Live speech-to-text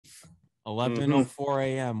Hmm. 11:04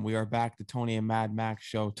 a.m. We are back to Tony and Mad Max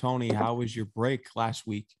show. Tony, how was your break last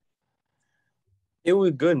week? It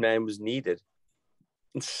was good, man. It was needed.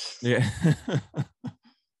 Yeah.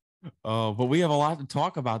 But we have a lot to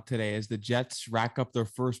talk about today as the Jets rack up their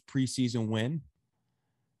first preseason win.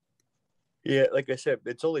 Yeah, like I said,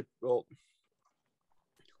 it's only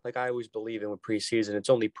like I always believe in with preseason. It's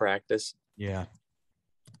only practice. Yeah.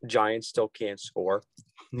 Giants still can't score.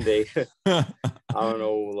 They, I don't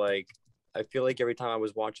know, like I feel like every time I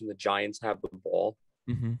was watching the Giants have the ball,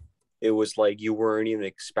 Hmm. it was like you weren't even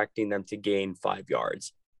expecting them to gain 5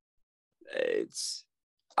 yards. It's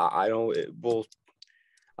I don't. Well,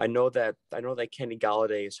 I know that Kenny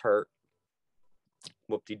Galladay is hurt.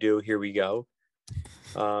 Whoop de doo. Here we go.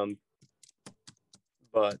 Um,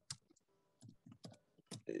 but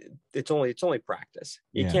it's only practice.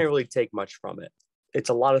 You Yeah. can't really take much from it. It's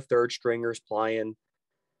a lot of third stringers playing.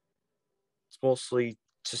 It's mostly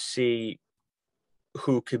to see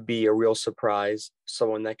who could be a real surprise,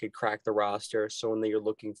 someone that could crack the roster, someone that you're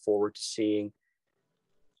looking forward to seeing.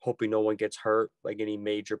 Hoping no one gets hurt, like any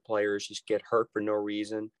major players just get hurt for no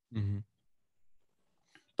reason. Hmm.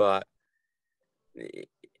 But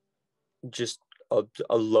just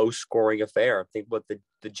a low scoring affair. I think what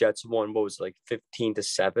the Jets won, what was it, like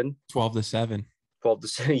 15-7, 12-7.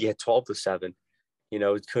 12-7, yeah, 12-7.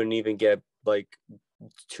 Couldn't even get like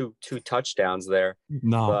two touchdowns there.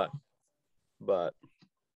 No. But but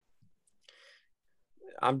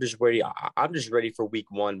I'm just ready. I'm just ready for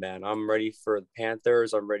week one, man. I'm ready for the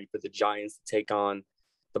Panthers. I'm ready for the Giants to take on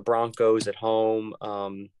the Broncos at home.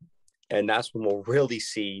 And that's when we'll really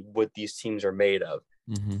see what these teams are made of.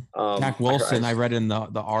 Hmm. Um, Zach I, Wilson, I read in the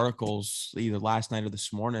articles either last night or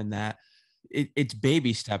this morning that it's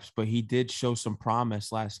baby steps, but he did show some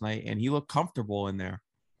promise last night and he looked comfortable in there.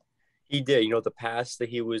 he did. The pass that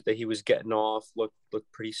he was getting off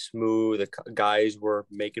looked pretty smooth. The guys were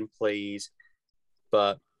making plays,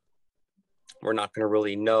 but we're not going to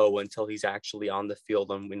really know until he's actually on the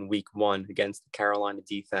field in week one against the Carolina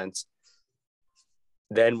defense.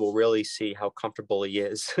 Then we'll really see how comfortable he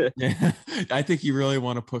is. Yeah, I think you really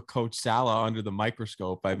want to put Coach Salah under the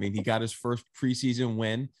microscope. I mean, he got his first preseason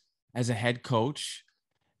win as a head coach,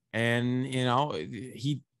 and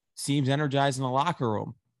he seems energized in the locker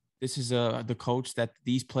room. This is the coach that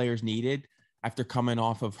these players needed after coming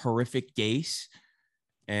off of horrific Gase.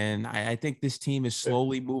 And I think this team is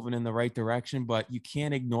slowly moving in the right direction, but you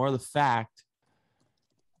can't ignore the fact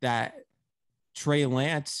that Trey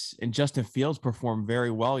Lance and Justin Fields performed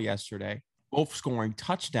very well yesterday, both scoring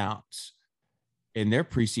touchdowns in their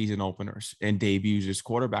preseason openers and debuts as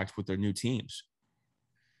quarterbacks with their new teams.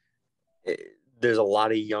 There's a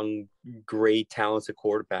lot of young, great, talented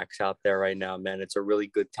quarterbacks out there right now, man. It's a really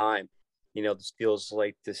good time. This feels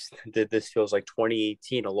like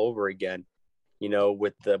 2018 all over again.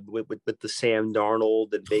 With the Sam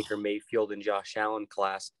Darnold and Baker Mayfield and Josh Allen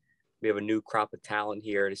class, we have a new crop of talent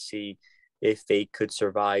here to see if they could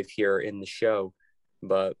survive here in the show.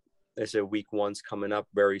 But there's a week one's coming up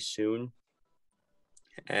very soon,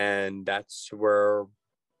 and that's where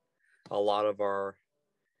a lot of our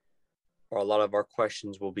a lot of our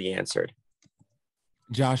questions will be answered.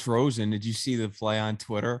 Josh Rosen, did you see the play on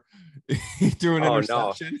Twitter? He threw an Oh no,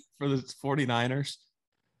 interception for the 49ers.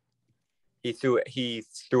 he threw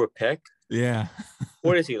a pick. Yeah.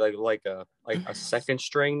 What is he like a second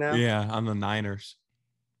string now? Yeah, on the Niners.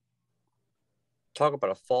 Talk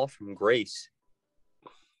about a fall from grace.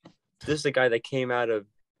 This is the guy that came out of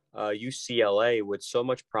UCLA with so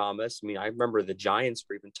much promise. I mean, I remember the Giants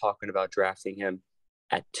were even talking about drafting him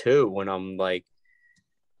at 2 when I'm like,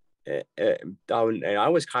 and I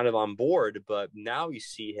was kind of on board, but now you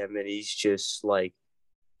see him and he's just like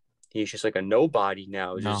a nobody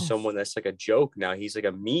now. He's just No. someone that's like a joke now. He's like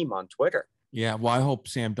a meme on Twitter. Yeah, well, I hope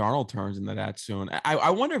Sam Darnold turns into that soon. I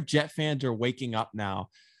wonder if Jet fans are waking up now.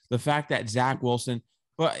 The fact that Zach Wilson,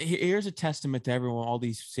 but here's a testament to everyone, all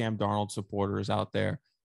these Sam Darnold supporters out there.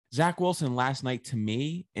 Zach Wilson last night, to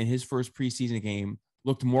me, in his first preseason game,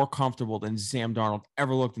 looked more comfortable than Sam Darnold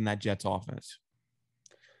ever looked in that Jets offense.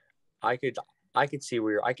 I could I could see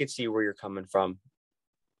where you're coming from.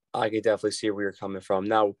 I could definitely see where you're coming from.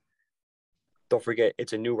 Now, don't forget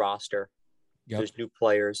it's a new roster. Yep. There's new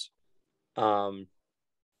players. Um,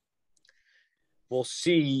 we'll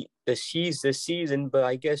see this season, but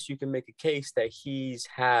I guess you can make a case that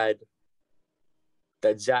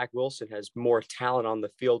Zach Wilson has more talent on the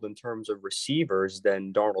field in terms of receivers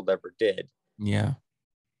than Darnold ever did. Yeah.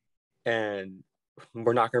 And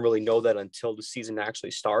we're not going to really know that until the season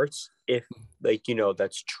actually starts, if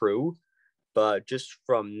that's true. But just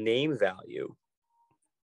from name value,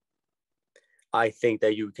 I think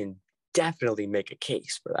that you can definitely make a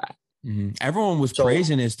case for that. Mm-hmm. Everyone was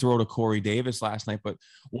praising his throw to Corey Davis last night, but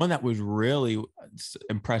one that was really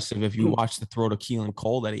impressive, if you watch the throw to Keelan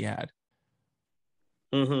Cole that he had,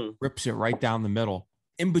 rips it right down the middle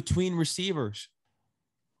in between receivers.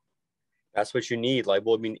 That's what you need. Like,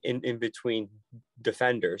 well, I mean, in between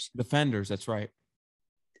defenders. That's right.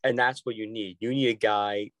 And that's what you need. You need a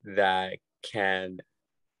guy that can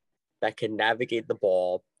navigate the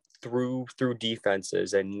ball through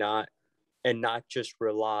defenses and not just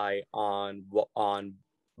rely on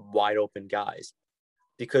wide open guys,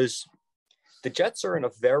 because the Jets are in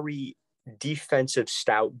a very defensive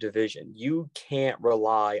stout division. You can't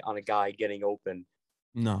rely on a guy getting open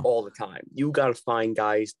all the time. You got to find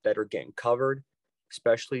guys that are getting covered,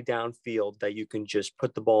 especially downfield, that you can just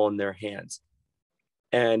put the ball in their hands.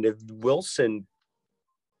 And if Wilson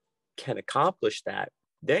can accomplish that,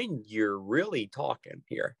 then you're really talking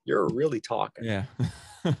here. You're really talking. Yeah.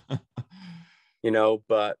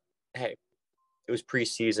 But hey, it was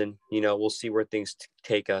preseason. We'll see where things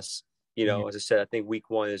take us. As I said, I think week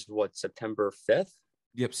 1 is September 5th?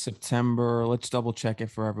 Yep, September. Let's double check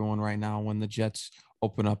it for everyone right now when the Jets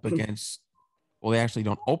open up against – well, they actually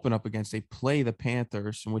don't open up against – they play the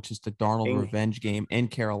Panthers, which is the Darnold revenge game in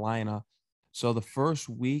Carolina. So the first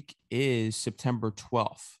week is September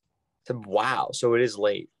 12th. Wow. So it is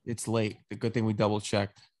late. It's late. The good thing we double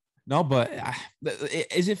checked. No, but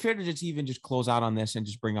is it fair to just close out on this and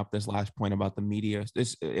just bring up this last point about the media,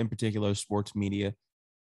 this in particular sports media?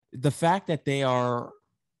 The fact that they are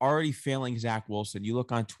already failing Zach Wilson. You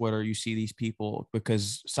look on Twitter, you see these people,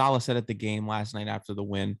 because Saleh said at the game last night after the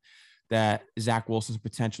win that Zach Wilson's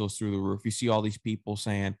potential is through the roof. You see all these people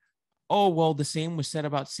saying, oh, well, the same was said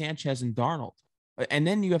about Sanchez and Darnold. And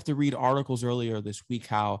then you have to read articles earlier this week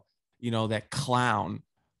how, that clown,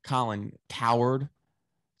 Colin Cowherd,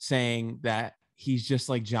 saying that he's just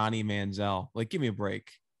like Johnny Manziel. Like, give me a break.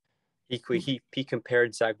 He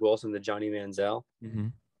compared Zach Wilson to Johnny Manziel. Mm-hmm.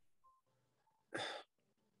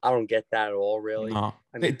 I don't get that at all, really. No.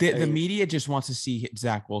 The media just wants to see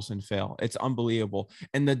Zach Wilson fail. It's unbelievable.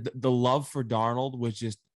 And the love for Darnold was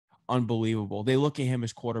just unbelievable. They look at him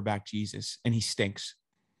as quarterback Jesus, and he stinks.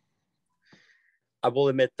 I will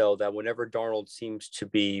admit, though, that whenever Darnold seems to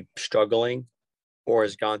be struggling or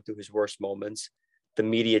has gone through his worst moments, the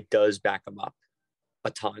media does back him up a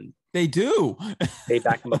ton. They do. They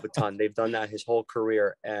back him up a ton. They've done that his whole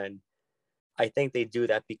career. And I think they do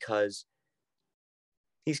that because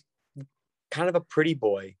he's kind of a pretty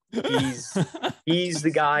boy. He's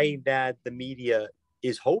the guy that the media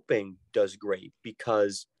is hoping does great,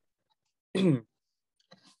 because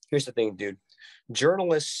here's the thing, dude.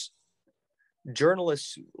 Journalists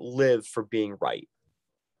live for being right.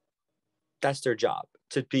 That's their job,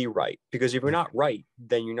 to be right. Because if you're not right,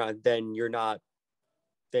 then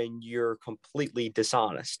you're completely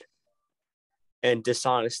dishonest. And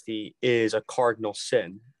dishonesty is a cardinal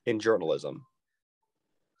sin in journalism.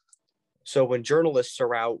 So when journalists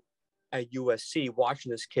are out at USC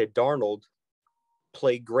watching this kid Darnold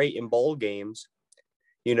play great in bowl games,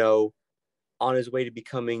 on his way to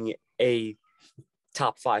becoming a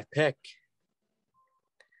top 5 pick,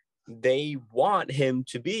 they want him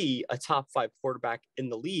to be a top 5 quarterback in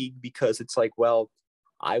the league, because it's like, well,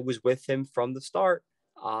 I was with him from the start.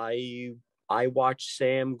 I watched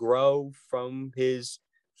Sam grow from his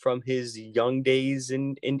young days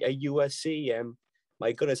in at USC, and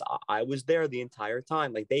my goodness, I was there the entire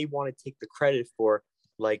time. Like, they want to take the credit for,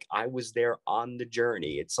 like, I was there on the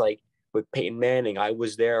journey. It's like with Peyton Manning, I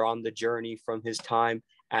was there on the journey from his time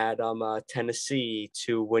at Tennessee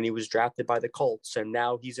to when he was drafted by the Colts, and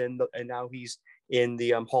now he's in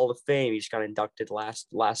the Hall of Fame. He just got inducted last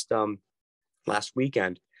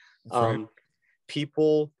weekend. Right.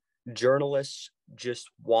 Journalists just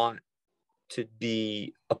want to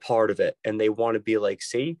be a part of it, and they want to be like,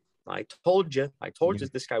 see, I told you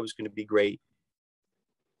this guy was going to be great.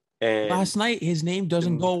 And last night, his name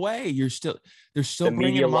doesn't go away. They're still the bringing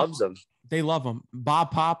media him loves up. him. They love him.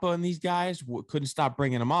 Bob Papa and these guys couldn't stop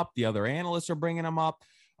bringing him up. The other analysts are bringing him up.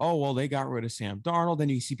 Oh, well, they got rid of Sam Darnold. Then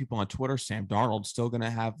you see people on Twitter, Sam Darnold's still going to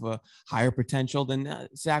have a higher potential than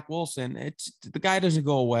Zach Wilson. The guy doesn't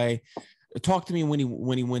go away. Talk to me when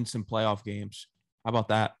he wins some playoff games. How about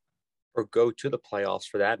that? Or go to the playoffs,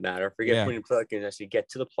 for that matter. Forget winning playoff games, actually get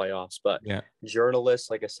to the playoffs. But journalists,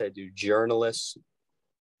 like I said, dude, journalists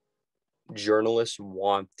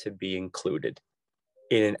want to be included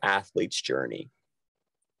in an athlete's journey,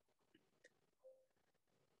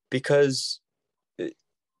 because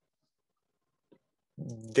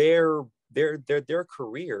their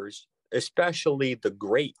careers, especially the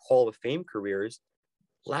great Hall of Fame careers,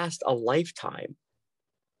 last a lifetime.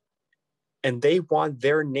 and they want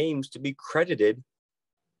their names to be credited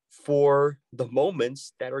for the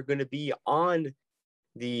moments that are going to be on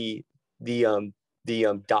the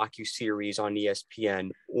docu-series on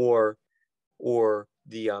ESPN, or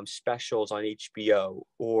the specials on HBO,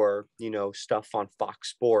 or stuff on Fox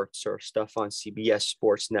Sports or stuff on CBS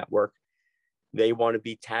Sports Network. They want to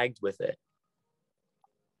be tagged with it.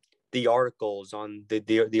 The articles on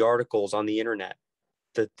the articles on the internet,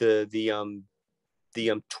 the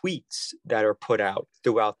tweets that are put out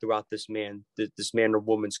throughout this man or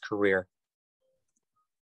woman's career.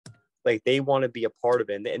 Like, they want to be a part of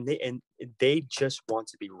it, and they just want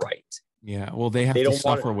to be right. Yeah, well, they have to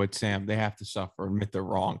suffer with Sam. They have to suffer, admit they're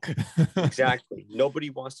wrong. Exactly.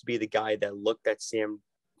 Nobody wants to be the guy that looked at Sam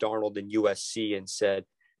Darnold in USC and said,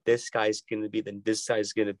 this guy's going to be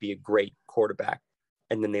a great quarterback.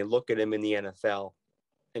 And then they look at him in the NFL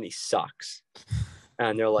and he sucks.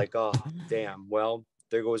 And they're like, oh, damn, well,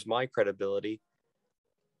 there goes my credibility.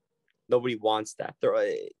 Nobody wants that.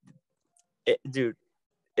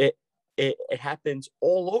 It happens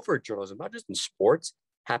all over journalism, not just in sports.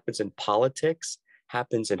 Happens in politics,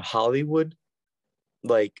 happens in Hollywood,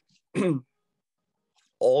 like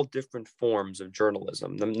all different forms of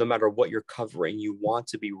journalism. No matter what you're covering, you want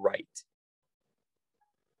to be right.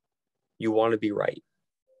 You want to be right.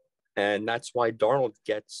 And that's why Darnold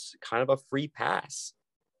gets kind of a free pass.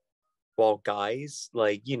 While guys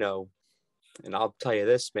like, and I'll tell you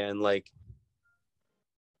this, man, like,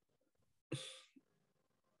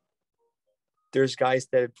 there's guys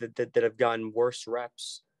that have gotten worse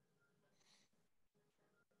reps.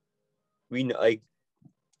 We know, like,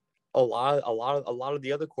 a lot of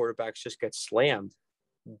the other quarterbacks just get slammed.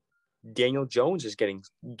 Daniel Jones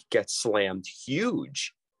gets slammed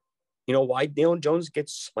huge. You know why Daniel Jones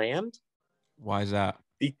gets slammed? Why is that?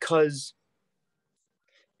 Because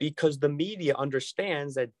the media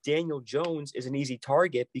understands that Daniel Jones is an easy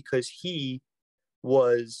target because he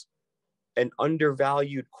was an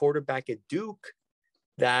undervalued quarterback at Duke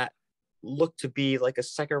that looked to be like a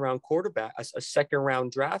second-round quarterback, a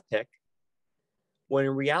second-round draft pick, when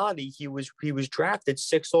in reality he was drafted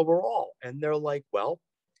 6th overall. And they're like, well,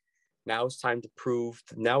 now it's time to prove.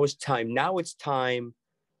 Now it's time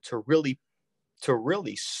to really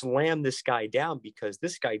slam this guy down, because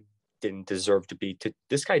this guy didn't deserve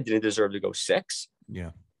to go 6.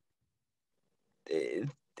 Yeah.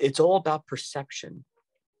 It's all about perception.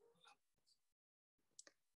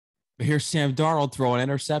 Here's Sam Darnold throwing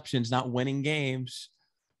interceptions, not winning games,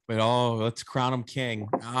 but let's crown him king.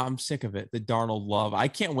 I'm sick of it. The Darnold love. I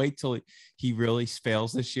can't wait till he really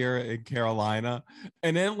fails this year in Carolina,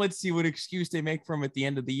 and then let's see what excuse they make for him at the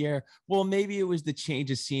end of the year. Well, maybe it was the change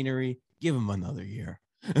of scenery. Give him another year.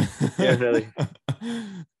 Yeah, really.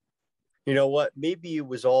 You know what? Maybe it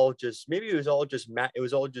was all just Matt. It was all just Matt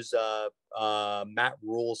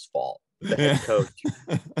Rule's fault, the head coach.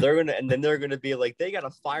 They're gonna be like, they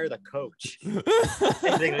gotta fire the coach. And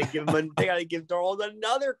they gotta give Darnold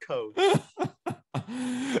another coach.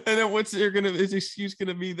 And then what's his excuse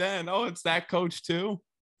gonna be then? Oh, it's that coach too.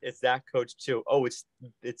 It's that coach too. Oh, it's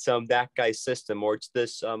that guy's system, or it's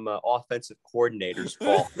this offensive coordinator's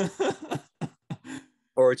fault,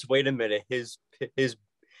 or it's, wait a minute, his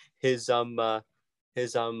number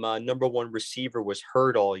one receiver was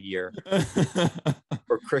hurt all year,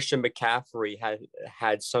 or Christian McCaffrey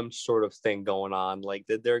had some sort of thing going on. Like,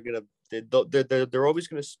 they're always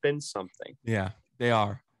gonna spin something. Yeah, they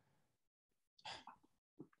are.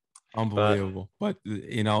 Unbelievable. But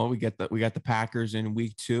we got the Packers in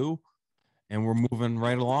week 2, and we're moving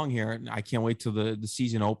right along here. I can't wait till the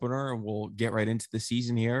season opener, and we'll get right into the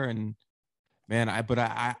season here. And man,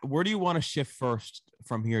 where do you want to shift first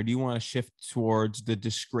from here? Do you want to shift towards the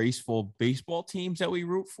disgraceful baseball teams that we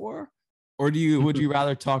root for? Or would you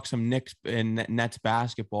rather talk some Knicks and Nets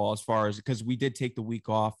basketball, as far as, because we did take the week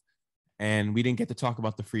off and we didn't get to talk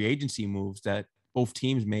about the free agency moves that both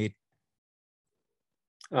teams made?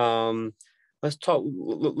 Let's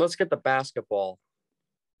get the basketball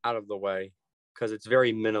out of the way, because it's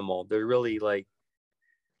very minimal. They're really like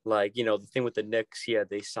the thing with the Knicks. Yeah,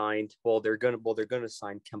 they signed. They're gonna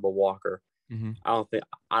sign Kemba Walker. Mm-hmm.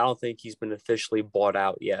 I don't think he's been officially bought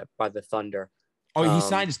out yet by the Thunder. Oh, he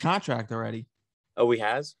signed his contract already. Oh, he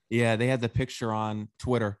has? Yeah, they had the picture on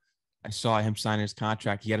Twitter. I saw him sign his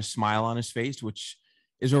contract. He had a smile on his face, which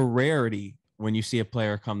is a rarity when you see a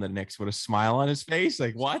player come to the Knicks with a smile on his face.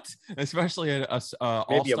 Like, what? Especially maybe all-star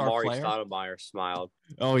Amari player. Stoudemire smiled.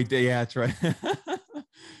 Oh, he did. Yeah, that's right.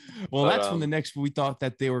 Well, that's from the Knicks. We thought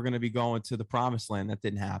that they were going to be going to the promised land. That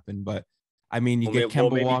didn't happen. But, I mean, you get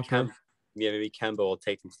Kemba Walker. Maybe Kemba will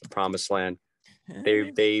take them to the promised land.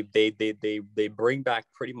 They bring back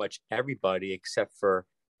pretty much everybody except for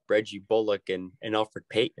Reggie Bullock and Alfred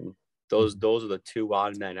Payton. Those are the two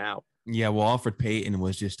odd men out. Yeah, well, Alfred Payton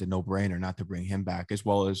was just a no-brainer not to bring him back, as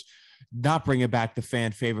well as not bringing back the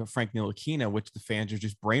fan favorite Frank Ntilikina, which the fans are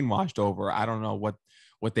just brainwashed over. I don't know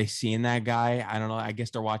what they see in that guy. I don't know. I guess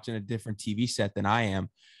they're watching a different TV set than I am.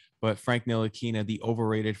 But Frank Ntilikina, the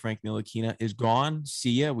overrated Frank Ntilikina, is gone.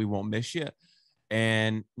 See ya. We won't miss you.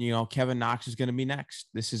 And, Kevin Knox is going to be next.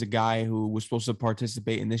 This is a guy who was supposed to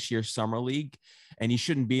participate in this year's summer league, and he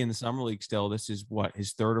shouldn't be in the summer league still. This is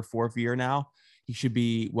his third or fourth year now. He should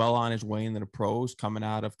be well on his way into the pros coming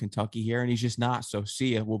out of Kentucky here, and he's just not. So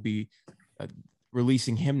see ya. We'll be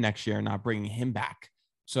releasing him next year and not bringing him back.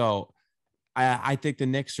 So I think the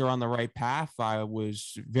Knicks are on the right path. I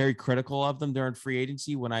was very critical of them during free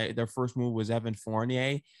agency when their first move was Evan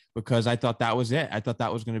Fournier, because I thought that was it. I thought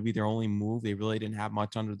that was going to be their only move. They really didn't have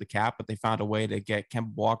much under the cap, but they found a way to get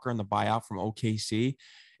Kemba Walker in the buyout from OKC.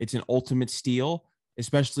 It's an ultimate steal,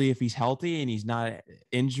 especially if he's healthy and he's not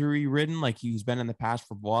injury ridden like he's been in the past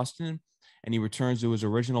for Boston, and he returns to his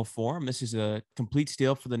original form. This is a complete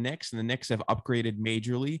steal for the Knicks, and the Knicks have upgraded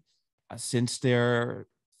majorly since their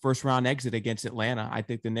first round exit against Atlanta. I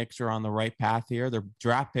think the Knicks are on the right path here. Their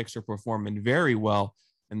draft picks are performing very well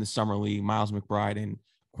in the summer league. Miles McBride and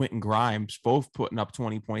Quentin Grimes both putting up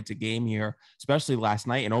 20 points a game here, especially last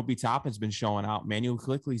night. And Obi Toppin's been showing out. Manuel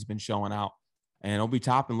Quickley's been showing out. And Obi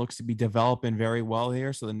Toppin looks to be developing very well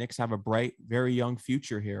here. So the Knicks have a bright, very young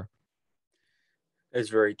future here. It's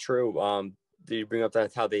very true. Did you bring up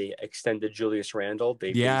that how they extended Julius Randle?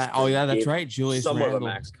 That's right. Julius somewhat Randle. Of a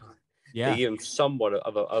max contract. Yeah. They gave him somewhat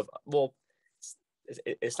of well,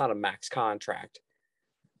 it's not a max contract.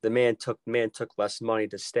 The man took less money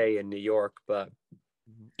to stay in New York, but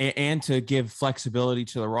and to give flexibility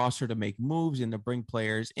to the roster to make moves and to bring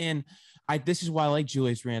players in. This is why I like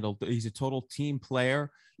Julius Randle. He's a total team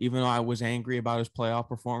player, even though I was angry about his playoff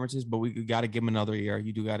performances, but we got to give him another year.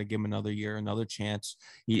 You do got to give him another year, another chance.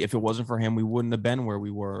 If it wasn't for him, we wouldn't have been where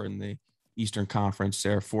we were in the Eastern Conference,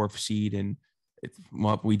 their fourth seed. And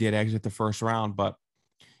we did exit the first round, but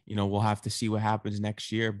we'll have to see what happens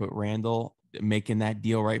next year. But Randle making that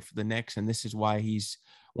deal right for the Knicks, and this is why he's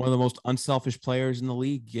one of the most unselfish players in the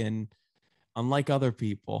league, and unlike other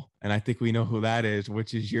people, and I think we know who that is,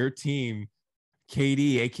 which is your team,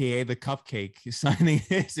 KD, aka the Cupcake, signing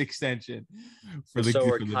his extension for the. So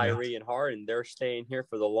are Kyrie and Harden. They're staying here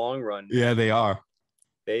for the long run. Yeah, they are.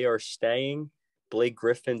 They are staying. Blake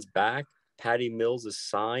Griffin's back. Patty Mills is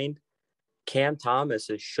signed. Cam Thomas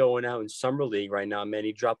is showing out in summer league right now, man.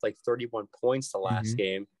 He dropped like 31 points the last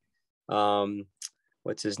game.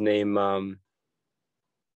 What's his name?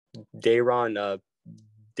 Day'Ron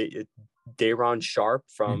Sharp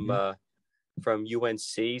from UNC.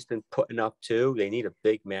 He's been putting up too. They need a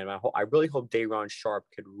big man. I really hope Day'Ron Sharp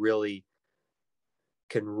can really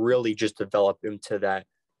just develop into that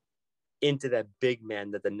big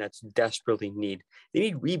man that the Nets desperately need. They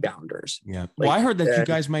need rebounders. Yeah. Well, I heard that you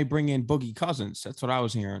guys might bring in Boogie Cousins. That's what I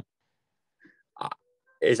was hearing.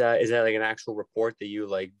 Is that like an actual report that you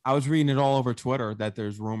like? I was reading it all over Twitter that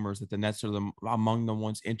there's rumors that the Nets are among the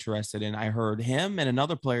ones interested in. I heard him and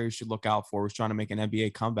another player you should look out for who's trying to make an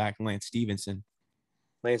NBA comeback, Lance Stevenson.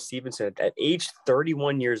 Lance Stevenson at age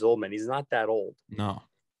 31 years old, man. He's not that old. No.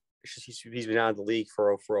 He's been out of the league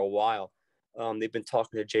for a while. They've been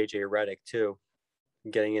talking to JJ Redick too,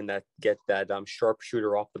 getting get that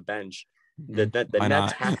sharpshooter off the bench. The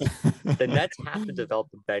Nets have to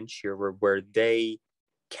develop the bench here where they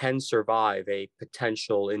can survive a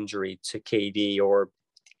potential injury to KD or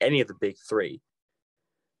any of the big three.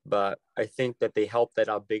 But I think that they helped that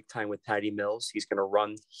out big time with Patty Mills. He's gonna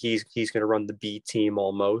run the B team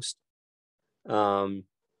almost.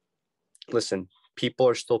 Listen, people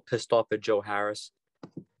are still pissed off at Joe Harris.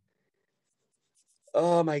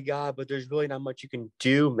 Oh my God, but there's really not much you can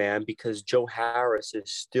do, man, because Joe Harris is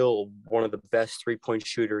still one of the best 3-point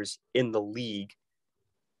shooters in the league.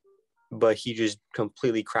 But he just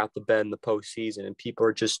completely crapped the bed in the postseason, and people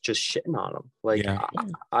are just shitting on him. Like, yeah.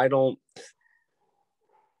 I don't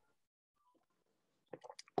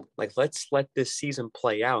like. Let's let this season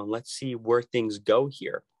play out, and let's see where things go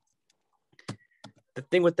here. The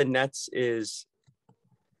thing with the Nets is,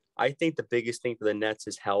 I think the biggest thing for the Nets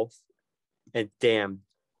is health. And damn,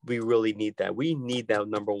 we really need that. We need that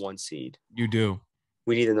number one seed. You do.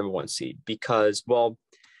 We need the number one seed because, well,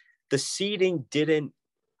 the seeding didn't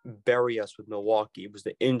bury us with Milwaukee. It was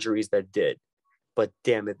the injuries that did. But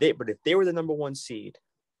damn it, if they were the number one seed,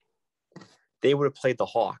 they would have played the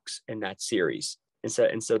Hawks in that series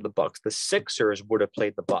instead of the Bucks. The Sixers would have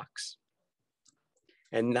played the Bucks.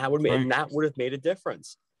 and that would have made a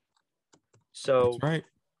difference. So that's right.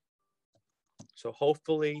 So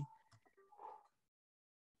hopefully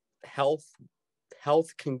health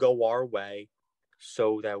can go our way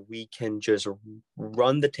so that we can just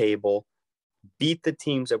run the table, beat the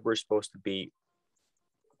teams that we're supposed to beat,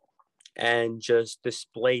 and just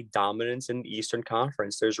display dominance in the Eastern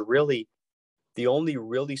Conference. There's really the only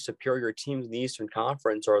really superior teams in the Eastern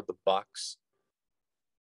Conference are the Bucks.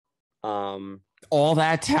 All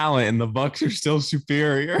that talent and the Bucks are still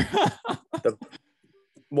superior.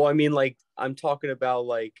 Well, I mean, like, I'm talking about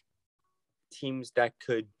like teams that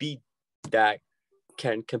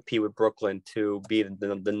can compete with Brooklyn to be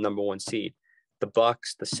the number one seed. The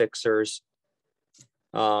Bucks, the Sixers.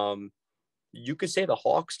 You could say the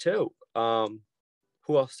Hawks too. Who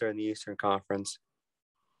else there in the Eastern Conference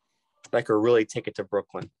that could really take it to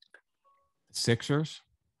Brooklyn? Sixers.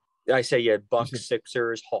 I say, yeah, Bucks,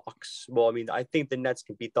 Sixers, Hawks. Well, I mean, I think the Nets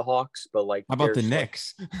can beat the Hawks, but like, how about the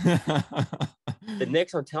Knicks? The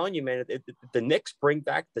Knicks, I'm telling you, man, the Knicks bring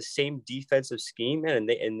back the same defensive scheme, man,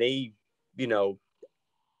 and they, you know,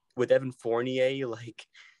 with Evan Fournier, like,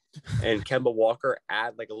 and Kemba Walker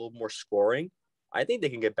add like a little more scoring. I think they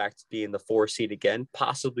can get back to being the 4 seed again,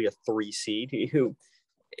 possibly a 3 seed.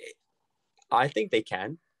 I think they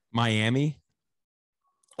can. Miami.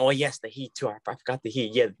 Oh yes, the Heat too. I forgot the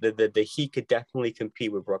Heat. Yeah, the Heat could definitely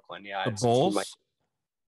compete with Brooklyn. Yeah, the Bulls.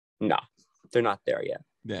 No, they're not there yet.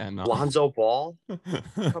 Yeah, no. Lonzo Ball,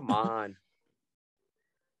 come on.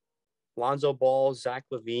 Lonzo Ball, Zach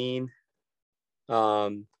LaVine,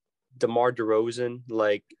 DeMar DeRozan,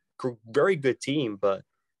 like very good team, but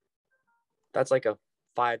that's like a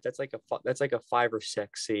 5. That's like a 5 or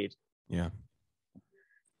 6 seed. Yeah.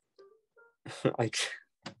 Like.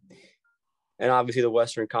 And obviously, the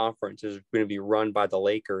Western Conference is going to be run by the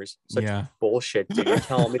Lakers. Such bullshit, dude. You're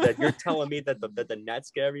telling me that the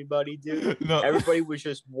Nets get everybody, dude. No. Everybody was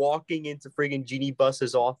just walking into friggin' Jeannie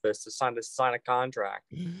Buss's office to sign a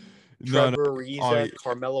contract. Trevor Ariza,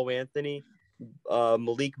 Carmelo Anthony,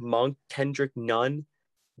 Malik Monk, Kendrick Nunn,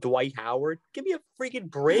 Dwight Howard. Give me a freaking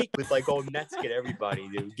break with like, oh, Nets get everybody,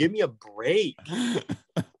 dude. Give me a break.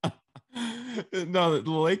 No,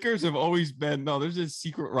 the Lakers have always been there's a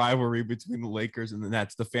secret rivalry between the Lakers and the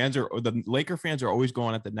Nets. The Laker fans are always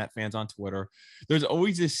going at the Net fans on Twitter. There's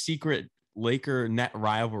always this secret Laker Net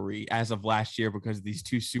rivalry as of last year because of these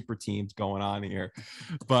two super teams going on here.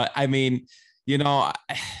 But I mean, and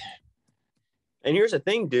here's the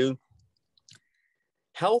thing, dude.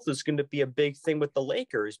 Health is going to be a big thing with the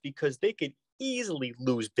Lakers because they could easily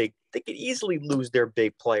lose their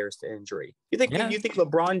big players to injury. You think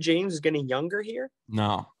LeBron James is getting younger here?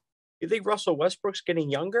 No. You think Russell Westbrook's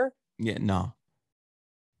getting younger? Yeah, no.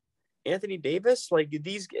 Anthony Davis, like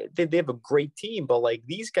they have a great team, but like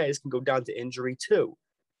these guys can go down to injury too.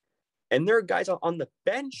 And there are guys on the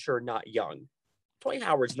bench are not young. Dwight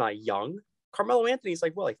Howard's not young. Carmelo Anthony's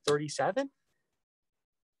like 37?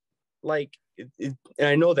 Like, and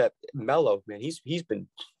I know that Melo, man, he's been.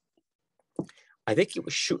 I think he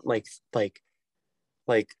was shooting like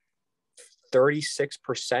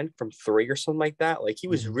 36% from 3 or something like that. Like he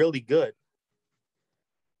was really good.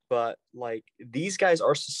 But like these guys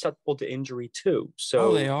are susceptible to injury too.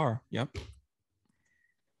 So they are. Yep.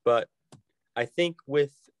 But I think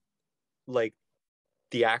with like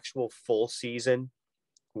the actual full season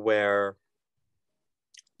where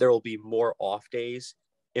there will be more off days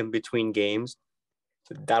in between games,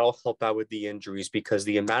 that'll help out with the injuries because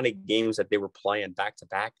the amount of games that they were playing back to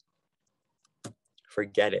back,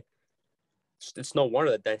 forget it. It's no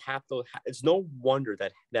wonder it's no wonder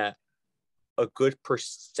that a good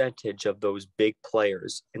percentage of those big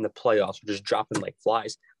players in the playoffs are just dropping like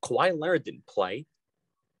flies. Kawhi Leonard didn't play.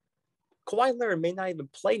 Kawhi Leonard may not even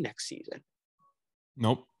play next season.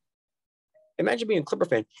 Nope. Imagine being a Clipper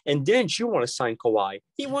fan and didn't you want to sign Kawhi?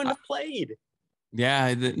 He wouldn't have played.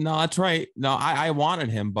 Yeah, no, that's right. No, I wanted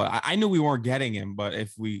him, but I knew we weren't getting him. But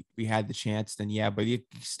if we had the chance, then yeah. But he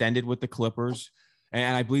extended with the Clippers,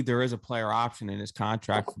 and I believe there is a player option in his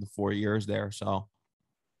contract for the 4 years there. So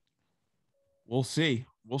we'll see.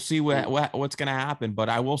 We'll see what's going to happen. But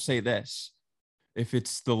I will say this: if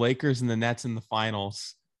it's the Lakers and the Nets in the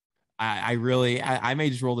finals, I may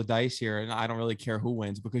just roll the dice here, and I don't really care who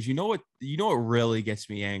wins because you know what really gets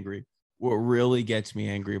me angry. What really gets me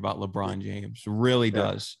angry about LeBron James really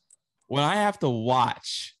does. When I have to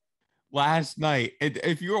watch last night,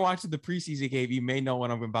 if you were watching the preseason game, you may know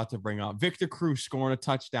what I'm about to bring up. Victor Cruz scoring a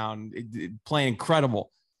touchdown, playing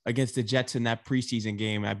incredible against the Jets in that preseason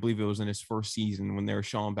game. I believe it was in his first season when they were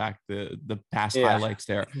showing back the past highlights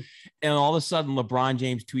there. And all of a sudden, LeBron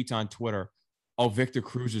James tweets on Twitter, oh, Victor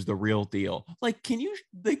Cruz is the real deal. Like, can you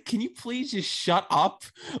please just shut up?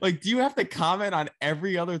 Like, do you have to comment on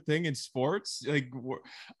every other thing in sports? Like,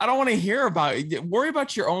 I don't want to hear about it. Worry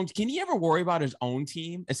about your own. Can he ever worry about his own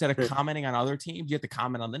team instead of commenting on other teams? You have to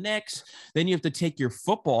comment on the Knicks. Then you have to take your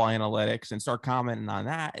football analytics and start commenting on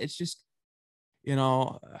that. It's just,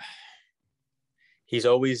 he's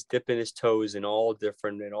always dipping his toes in all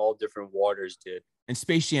different waters, dude. And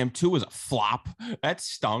Space Jam 2 was a flop. That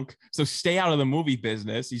stunk. So stay out of the movie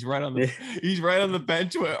business. He's right on the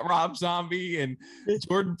bench with Rob Zombie and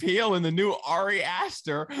Jordan Peele and the new Ari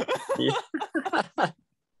Aster.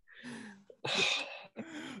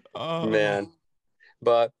 Oh. Man.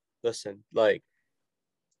 But listen, like,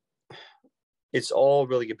 it's all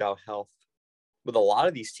really about health with a lot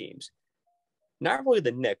of these teams. Not really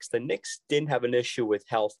the Knicks. The Knicks didn't have an issue with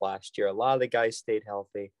health last year. A lot of the guys stayed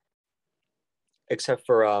healthy, except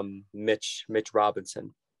for Mitch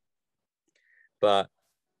Robinson. But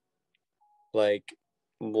like,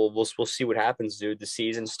 we'll see what happens, dude. The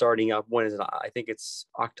season starting up, when is it? I think it's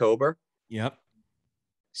October. Yep.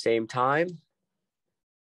 Same time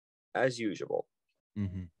as usual.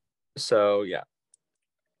 Mm-hmm. So yeah.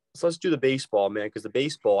 So let's do the baseball, man, because the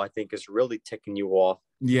baseball, I think, is really ticking you off.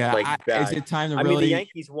 Yeah, like, is it time to really? I mean, the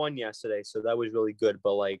Yankees won yesterday, so that was really good.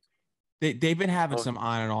 But like, they've been having some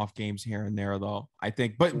on and off games here and there, though. I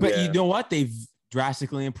think, but yeah. You know what? They've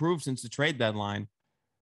drastically improved since the trade deadline.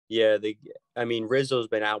 Yeah, Rizzo's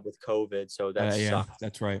been out with COVID, so that's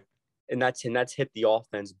that's right. And that's hit the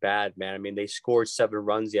offense bad, man. I mean, they scored 7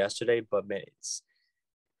 runs yesterday, but man, it's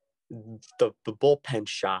the bullpen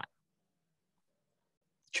shot.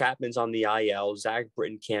 Chapman's on the IL. Zach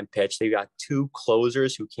Britton can't pitch. They've got 2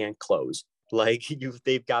 closers who can't close. Like,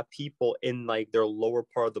 they've got people in like their lower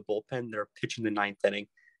part of the bullpen. They're pitching the 9th inning.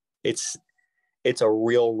 It's a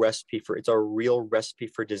real recipe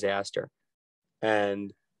for disaster.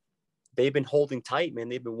 And they've been holding tight, man.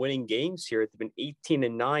 They've been winning games here. They've been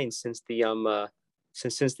 18-9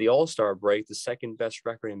 since the All-Star break, the second best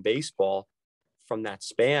record in baseball from that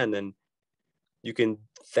span. And you can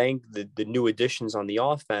thank the new additions on the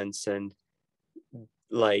offense, and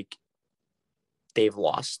like, they've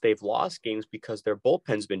lost games because their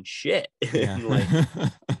bullpen's been shit. Yeah.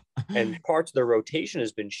 and parts of their rotation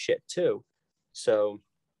has been shit too. So,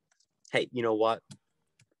 hey, you know what?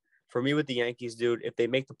 For me with the Yankees, dude, if they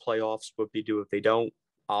make the playoffs, what they do. If they don't,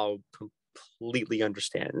 I'll completely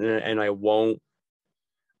understand, and I won't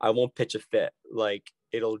pitch a fit. Like,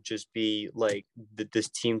 it'll just be like this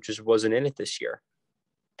team just wasn't in it this year.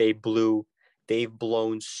 They've blown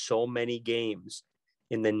so many games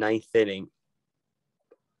in the 9th inning,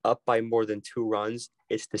 up by more than 2 runs.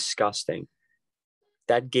 It's disgusting.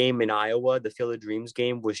 That game in Iowa, the Field of Dreams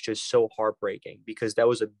game, was just so heartbreaking because that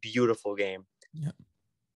was a beautiful game. Yeah.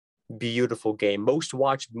 Beautiful game. Most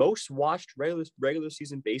watched regular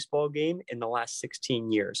season baseball game in the last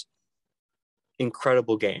 16 years.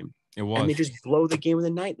 Incredible game. It was. And they just blow the game of the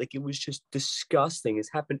night. Like, it was just disgusting. It's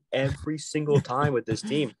happened every single time with this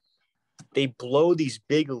team. They blow these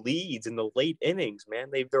big leads in the late innings, man.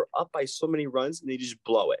 They're up by so many runs and they just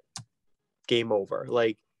blow it. Game over.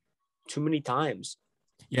 Like, too many times.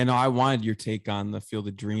 Yeah, no, I wanted your take on the Field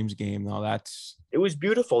of Dreams game, though. It was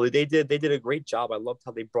beautiful. They did a great job. I loved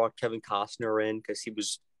how they brought Kevin Costner in because he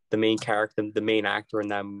was the main character, the main actor in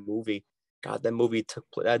that movie. God, that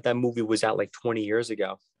movie was out like 20 years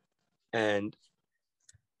ago. And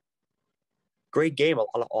great game, a lot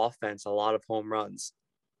of offense, a lot of home runs,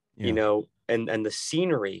 and the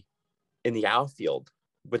scenery in the outfield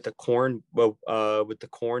with the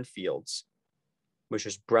cornfields was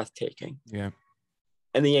just breathtaking. Yeah.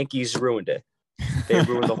 And the Yankees ruined it. They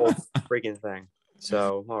ruined the whole freaking thing.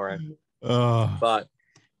 So, all right. But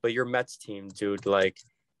your Mets team, dude, like,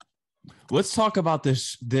 let's talk about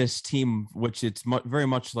this team, which it's very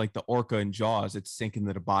much like the orca in Jaws. It's sinking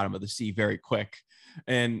to the bottom of the sea very quick.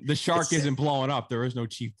 And the shark isn't blowing up. There is no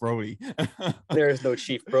Chief Brody. There is no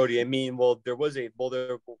Chief Brody. I mean, there was a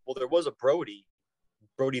Brody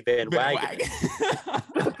Van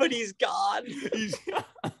Wagenen. But he's gone.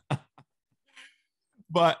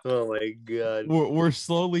 But oh my God, we're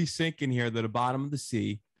slowly sinking here to the bottom of the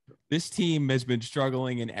sea. This team has been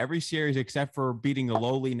struggling in every series except for beating the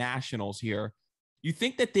lowly Nationals here. You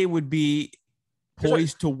think that they would be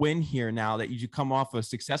poised to win here now that you come off a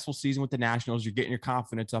successful season with the Nationals? You're getting your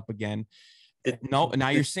confidence up again. Now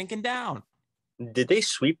you're sinking down. Did they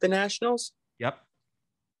sweep the Nationals? Yep.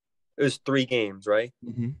 It was 3 games, right?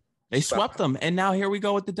 Mm-hmm. They swept them. And now here we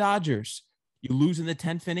go with the Dodgers. You lose in the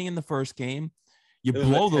 10th inning in the first game. You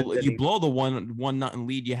blow the 1-0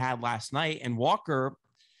 lead you had last night, and Walker,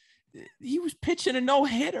 he was pitching a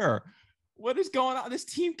no-hitter. What is going on? This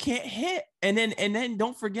team can't hit. And then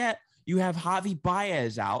don't forget, you have Javi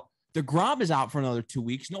Baez out. DeGrom is out for another 2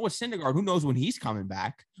 weeks. Noah Syndergaard, who knows when he's coming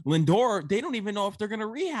back? Lindor, they don't even know if they're going to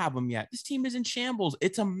rehab him yet. This team is in shambles.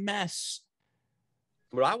 It's a mess.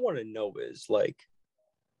 What I want to know is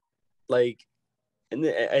and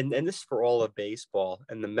this is for all of baseball,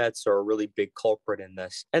 and the Mets are a really big culprit in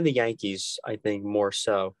this, and the Yankees, I think, more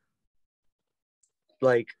so.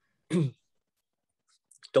 Like,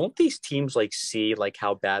 don't these teams see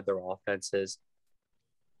how bad their offense is?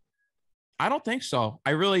 I don't think so.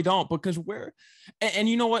 I really don't, because and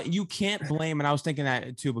you know what? You can't blame, and I was thinking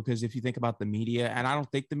that too, because if you think about the media, and I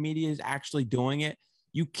don't think the media is actually doing it,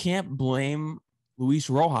 you can't blame Luis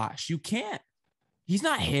Rojas. You can't. He's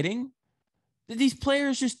not hitting. These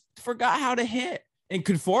players just forgot how to hit. And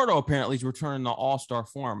Conforto apparently is returning to all-star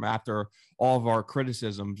form after all of our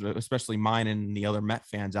criticisms, especially mine and the other Met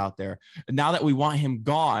fans out there. And now that we want him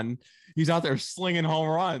gone, he's out there slinging home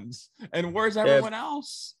runs. And where's everyone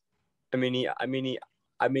else?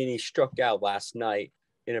 He struck out last night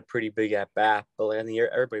in a pretty big at bat, but I think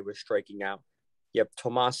everybody was striking out. Yep,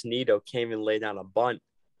 Tomas Nido came and laid down a bunt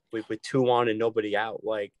with 2 on and nobody out.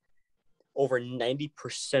 Over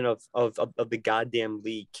 90% of the goddamn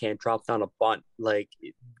league can't drop down a bunt.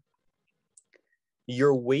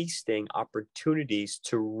 You're wasting opportunities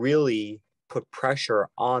to really put pressure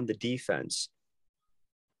on the defense.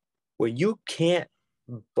 When you can't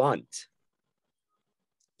bunt,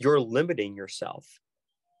 you're limiting yourself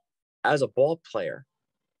as a ball player.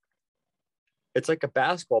 It's like a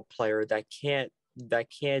basketball player that can't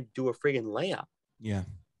do a friggin' layup. Yeah.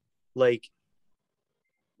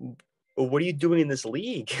 What are you doing in this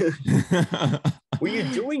league? What are you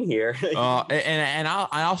doing here? And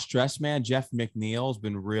I'll stress, man, Jeff McNeil's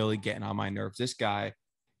been really getting on my nerves. This guy,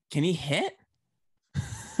 can he hit?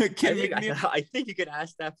 I think you could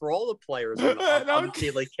ask that for all the players on the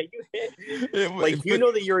team. Can you hit? You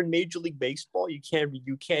know that you're in Major League Baseball. You can't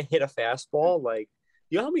hit a fastball.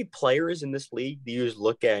 You know how many players in this league do you just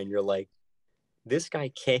look at and you're like, this guy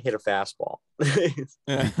can't hit a fastball.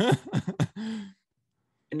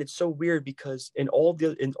 And it's so weird because in all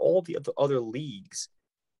the other leagues,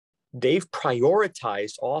 they've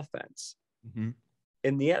prioritized offense. Mm-hmm.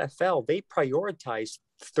 In the NFL, they prioritize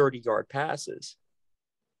 30-yard passes.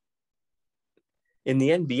 In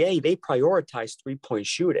the NBA, they prioritize 3-point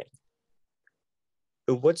shooting.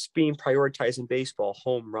 And what's being prioritized in baseball?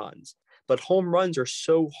 Home runs. But home runs are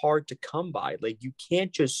so hard to come by. You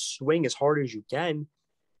can't just swing as hard as you can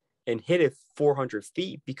and hit it 400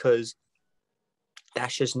 feet, because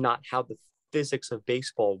that's just not how the physics of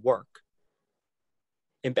baseball work.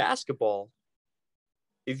 In basketball,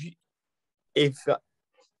 if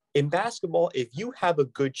you have a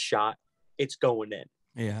good shot, it's going in.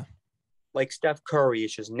 Yeah. Steph Curry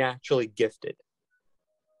is just naturally gifted.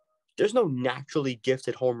 There's no naturally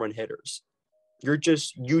gifted home run hitters. You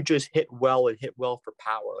just hit well and hit well for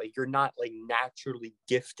power. You're not naturally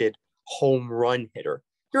gifted home run hitter.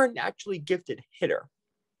 You're a naturally gifted hitter.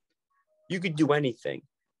 You could do anything,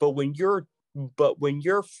 but when your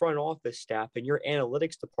front office staff and your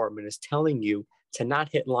analytics department is telling you to not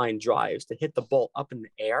hit line drives, to hit the ball up in the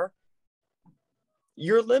air,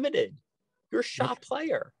 you're limited. You're a shot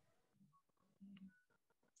player.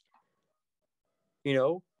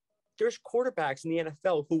 There's quarterbacks in the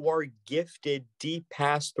NFL who are gifted deep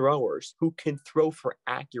pass throwers who can throw for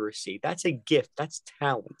accuracy. That's a gift. That's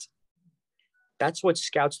talent. That's what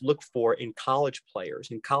scouts look for in college players,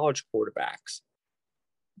 in college quarterbacks.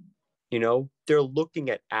 They're looking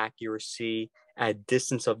at accuracy, at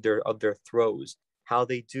distance of their throws, how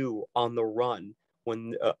they do on the run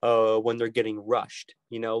when they're getting rushed.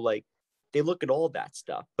 They look at all that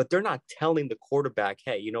stuff, but they're not telling the quarterback,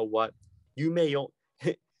 hey, you know what? You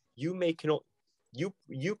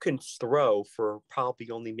can throw for probably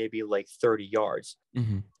only maybe 30 yards,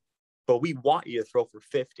 mm-hmm. but we want you to throw for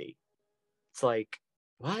 50. It's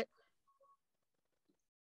what?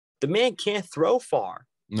 The man can't throw far.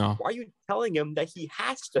 No. Why are you telling him that he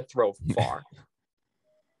has to throw far?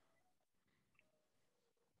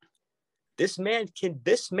 This man can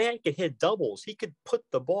hit doubles. He could put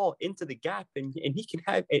the ball into the gap and he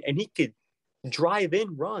could drive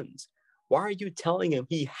in runs. Why are you telling him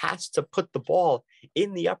he has to put the ball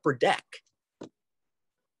in the upper deck?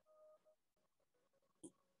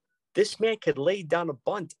 This man could lay down a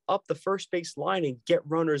bunt up the first base line and get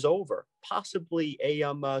runners over. Possibly a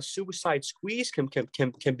suicide squeeze can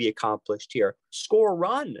be accomplished here. Score a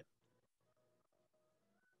run.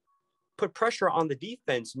 Put pressure on the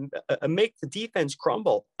defense, make the defense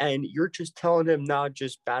crumble. And you're just telling him, nah,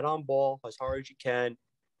 just bat on ball as hard as you can,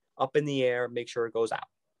 up in the air, make sure it goes out.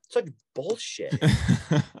 It's like bullshit.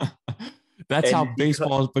 That's And how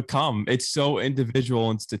baseball has become. It's so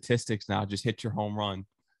individual in statistics now. Just hit your home run.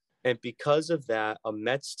 And because of that, a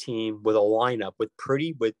Mets team with a lineup with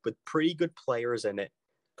pretty good players in it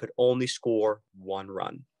could only score 1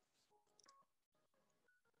 run.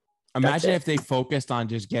 Imagine if they focused on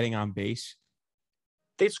just getting on base.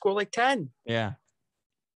 They'd score like 10. Yeah.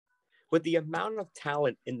 With the amount of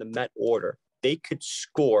talent in the Met order, they could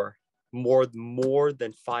score more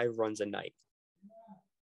than 5 runs a night.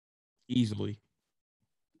 Easily.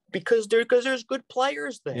 Because there's good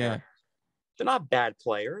players there. Yeah. They're not bad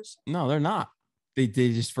players. No, they're not. They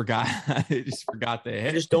just forgot. They just forgot to hit.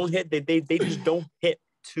 They just don't hit. They just don't hit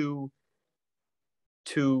to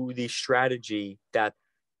the strategy that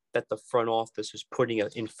the front office is putting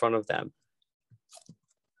in front of them.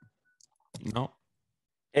 No.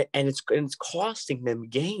 And it's costing them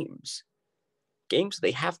games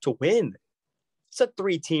they have to win. It's a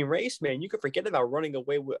 3-team race, man. You can forget about running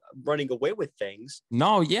away with things.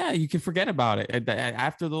 No, yeah, you can forget about it.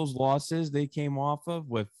 After those losses they came off of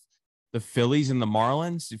with the Phillies and the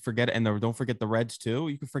Marlins, you forget it, and don't forget the Reds too.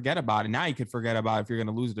 You can forget about it. Now you can forget about if you're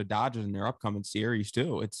going to lose to the Dodgers in their upcoming series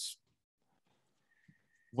too. It's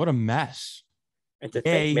what a mess. And to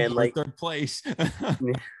think, man, like third place.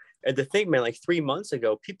 And to think, man, like 3 months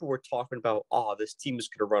ago, people were talking about, this team is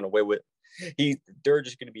going to run away with. They're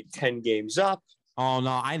just going to be 10 games up. Oh,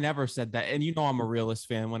 no, I never said that. And I'm a realist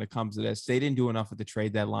fan when it comes to this. They didn't do enough at the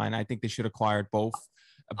trade deadline. I think they should have acquired both.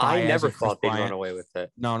 I never thought they'd run away with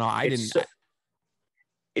it. No, I didn't.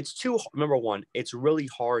 It's number one, it's really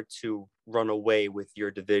hard to run away with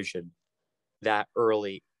your division that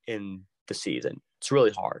early in the season. It's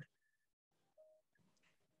really hard.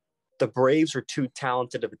 The Braves are too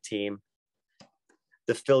talented of a team.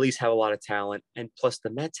 The Phillies have a lot of talent. And plus the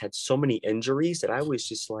Mets had so many injuries that I was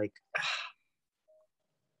just like,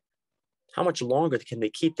 how much longer can they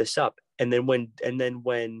keep this up? And then when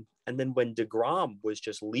DeGrom was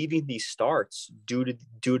just leaving these starts due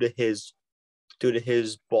to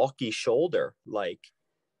his bulky shoulder, like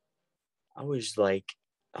I was like,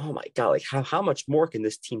 oh my God, like how much more can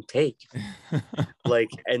this team take? Like,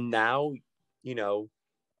 and now,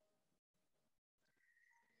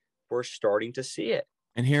 we're starting to see it.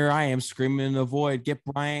 And here I am screaming in the void, get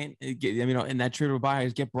Bryant, in that trade of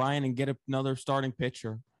buyers, get Bryant and get another starting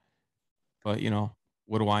pitcher. But,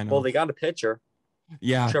 what do I know? Well, they got a pitcher.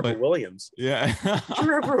 Yeah. Trevor Williams. Yeah.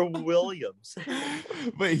 Trevor Williams.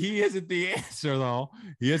 But he isn't the answer, though.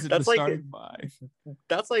 He isn't the starting five.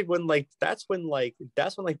 That's when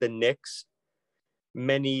the Knicks,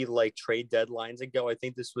 many trade deadlines ago, I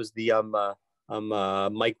think this was the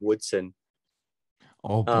Mike Woodson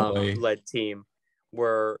led team,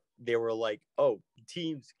 where they were like, oh,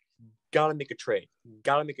 teams gotta make a trade.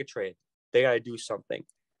 They gotta do something.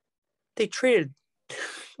 They traded.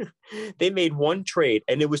 They made one trade,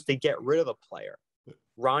 and it was to get rid of a player,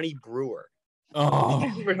 Ronnie Brewer.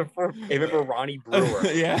 Oh, remember Ronnie Brewer?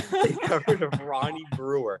 Yeah, they got rid of Ronnie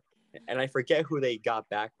Brewer, and I forget who they got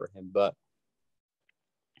back for him, but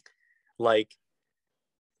what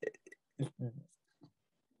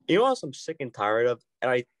I'm sick and tired of,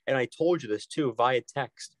 and I told you this too via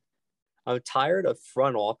text. I'm tired of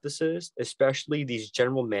front offices, especially these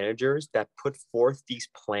general managers that put forth these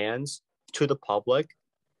plans to the public,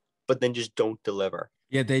 but then just don't deliver.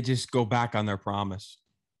 Yeah, they just go back on their promise.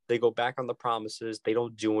 They go back on the promises. They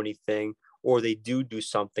don't do anything, or they do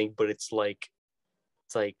something, but it's like,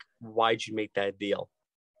 why'd you make that deal?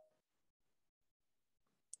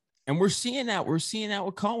 And we're seeing that. We're seeing that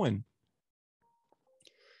with Cohen.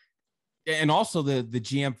 And also the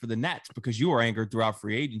GM for the Nets, because you were angered throughout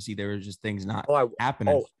free agency. There were just things not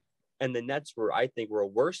happening. And the Nets were a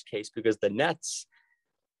worse case, because the Nets,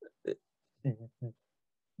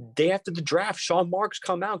 day after the draft, Sean Marks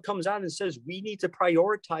comes out and says, we need to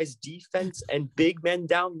prioritize defense and big men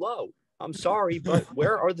down low. I'm sorry, but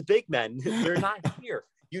where are the big men? They're not here.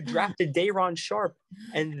 You drafted Day'Ron Sharpe,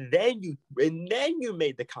 and then you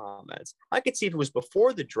made the comments. I could see if it was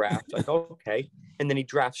before the draft, like, okay, and then he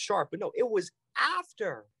drafts Sharpe, but no, it was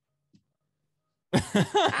after.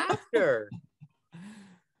 After.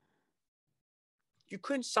 You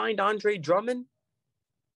couldn't sign Andre Drummond.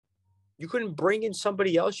 You couldn't bring in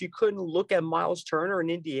somebody else. You couldn't look at Miles Turner in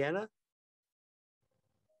Indiana.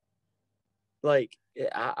 Like,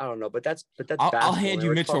 I don't know, but that's. I'll hand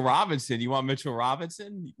you Mitchell Robinson. You want Mitchell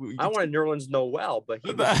Robinson? I wanted Nerlens Noel, but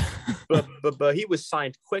he was, he was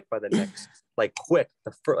signed quick by the Knicks,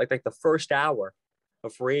 the first hour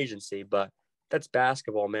of free agency. But that's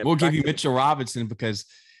basketball, man. We'll give you Mitchell Robinson because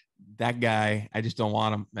that guy, I just don't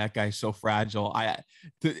want him. That guy's so fragile.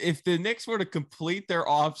 If the Knicks were to complete their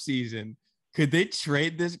offseason, could they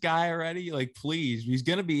trade this guy already? Like, please, he's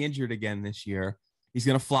going to be injured again this year. He's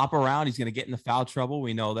going to flop around. He's going to get into foul trouble.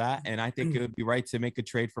 We know that. And I think it would be right to make a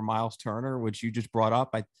trade for Miles Turner, which you just brought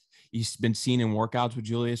up. He's been seen in workouts with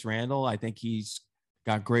Julius Randle. I think he's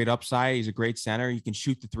got great upside. He's a great center. He can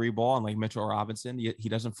shoot the three ball, and like Mitchell Robinson, he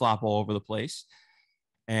doesn't flop all over the place.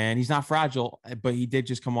 And he's not fragile, but he did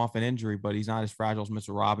just come off an injury, but he's not as fragile as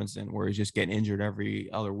Mitchell Robinson, where he's just getting injured every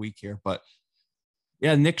other week here. But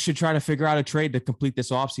yeah, Nick should try to figure out a trade to complete this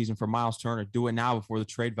offseason for Miles Turner. Do it now before the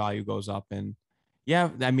trade value goes up. And yeah,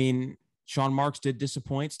 I mean, Sean Marks did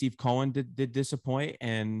disappoint. Steve Cohen did disappoint.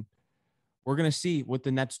 And we're going to see what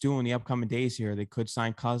the Nets do in the upcoming days here. They could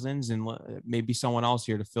sign Cousins and maybe someone else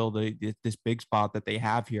here to fill this big spot that they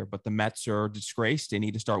have here. But the Mets are disgraced. They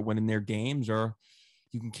need to start winning their games, or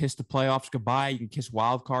you can kiss the playoffs goodbye. You can kiss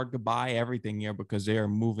wild card goodbye, everything here, because they are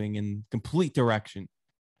moving in complete direction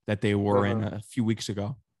that they were in a few weeks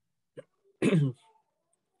ago.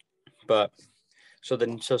 But so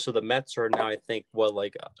the Mets are now, I think,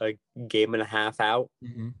 like a game and a half out.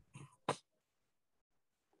 Mm-hmm.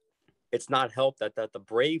 It's not helped that the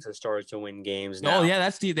Braves have started to win games now. Oh yeah,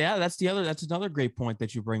 that's another great point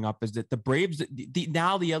that you bring up, is that the Braves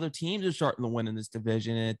now the other teams are starting to win in this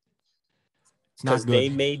division. It's not good. They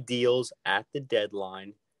made deals at the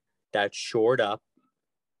deadline that shored up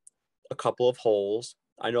a couple of holes.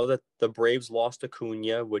 I know that the Braves lost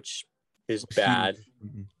Acuna, which is bad.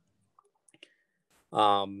 Mm-hmm.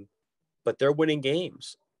 But they're winning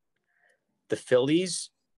games. The Phillies,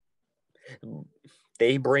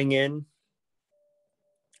 they bring in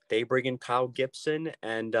Kyle Gibson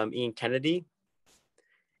and Ian Kennedy.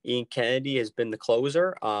 Ian Kennedy has been the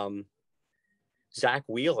closer. Zach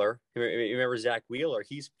Wheeler, you remember Zach Wheeler?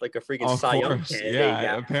 He's like a freaking Cy Young candidate.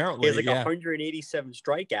 Yeah, apparently. He has like 187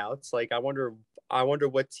 strikeouts. Like, I wonder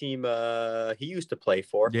what team he used to play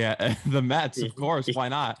for. Yeah, the Mets, of course. Why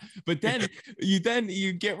not? But then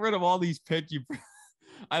you get rid of all these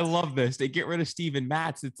I love this. They get rid of Steven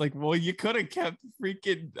Matz. It's like, well, you could have kept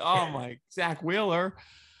freaking Zach Wheeler.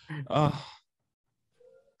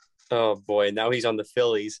 Oh boy, now he's on the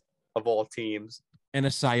Phillies of all teams. And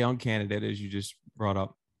a Cy Young candidate, as you just brought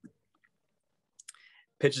up.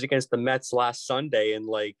 Pitches against the Mets last Sunday, and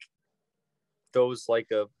like those like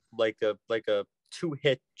a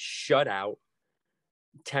 2-hit shutout.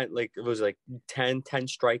 10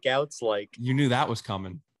 strikeouts. Like, you knew that was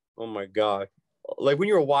coming. Oh my god! Like, when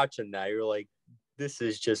you were watching that, you're like, this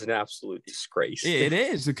is just an absolute disgrace. It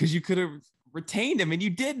is, because you could have retained him and you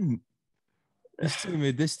didn't.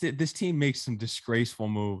 This team makes some disgraceful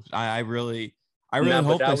moves. I really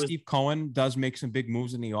hope that Steve Cohen does make some big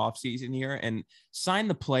moves in the offseason here and sign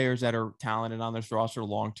the players that are talented on this roster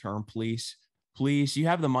long-term, please. Please, you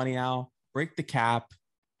have the money now. Break the cap.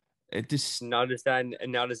 Now does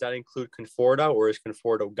that include Conforto, or is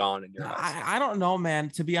Conforto gone in your eyes? I don't know, man.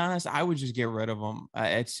 To be honest, I would just get rid of him.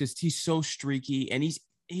 It's just, he's so streaky, and he's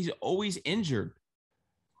always injured.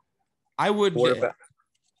 I would. What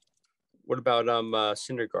about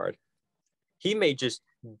Syndergaard?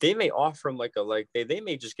 They may offer him they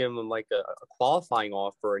may just give him like a qualifying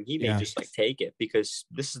offer, and he may just like take it, because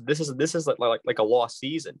this is like a lost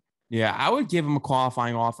season. Yeah, I would give him a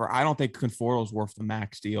qualifying offer. I don't think Conforto's worth the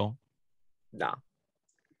max deal. No.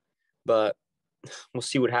 But we'll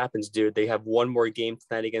see what happens, dude. They have one more game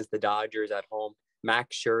tonight against the Dodgers at home.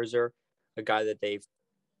 Max Scherzer, a guy that the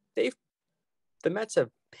Mets have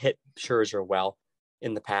hit Scherzer well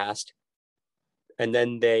in the past. And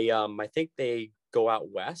then they I think they go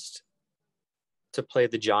out west to play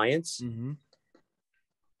the Giants. Mm-hmm.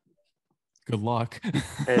 Good luck.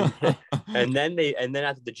 and then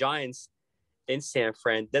after the Giants in San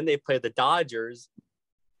Fran, then they play the Dodgers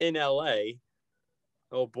in LA.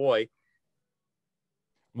 Oh boy.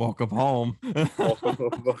 Welcome home.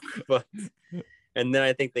 And then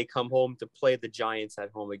I think they come home to play the Giants at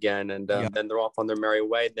home again, and then they're off on their merry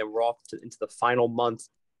way. Then we're off into the final month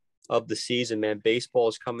of the season, man. Baseball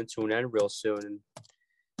is coming to an end real soon.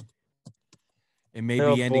 It may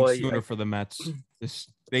be ending sooner for the Mets.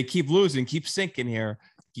 They keep losing, keep sinking here.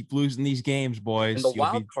 Keep losing these games, boys. And the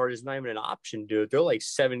wild card is not even an option, dude. They're like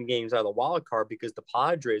 7 games out of the wild card because the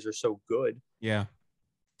Padres are so good. Yeah.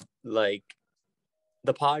 Like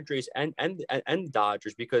the Padres and the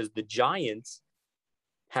Dodgers, because the Giants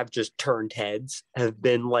have just turned heads, have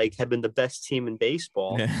been the best team in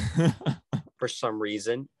baseball for some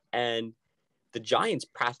reason. And the Giants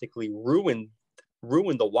practically ruined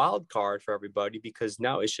the wild card for everybody, because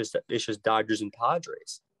now it's just Dodgers and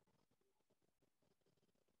Padres.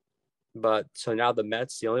 But so now the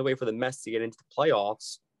Mets, the only way for the Mets to get into the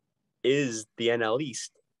playoffs is the NL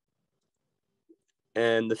East.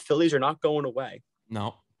 And the Phillies are not going away.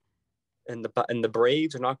 No. And the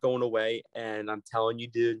Braves are not going away. And I'm telling you,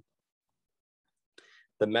 dude,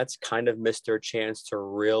 the Mets kind of missed their chance to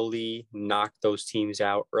really knock those teams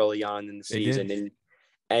out early on in the season.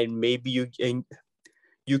 And maybe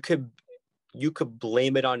you could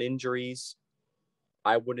blame it on injuries.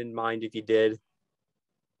 I wouldn't mind if you did.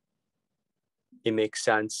 It makes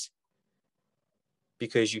sense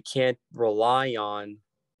because you can't rely on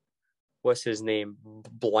what's his name,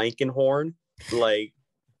 Blankenhorn, like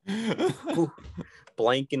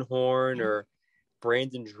Blankenhorn or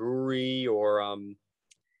Brandon Drury or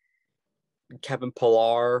Kevin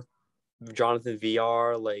Pillar, Jonathan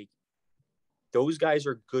VR. Like those guys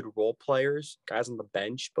are good role players, guys on the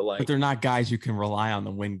bench, but they're not guys you can rely on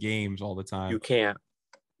to win games all the time. You can't.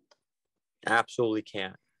 Absolutely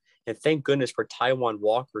can't. And thank goodness for Taijuan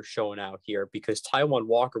Walker showing out here because Taijuan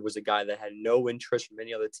Walker was a guy that had no interest from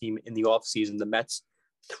any other team in the offseason. The Mets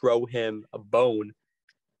throw him a bone,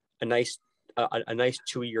 a nice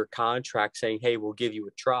 2-year contract saying, hey, we'll give you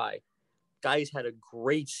a try. Guys had a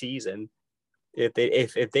great season. If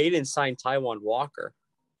they didn't sign Taijuan Walker,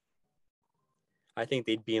 I think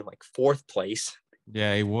they'd be in like 4th place.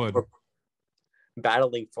 Yeah, he would.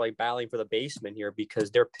 Battling for the basement here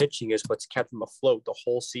because their pitching is what's kept them afloat the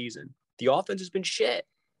whole season. The offense has been shit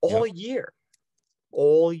all year.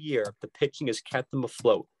 All year, the pitching has kept them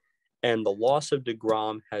afloat. And the loss of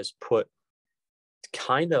DeGrom has put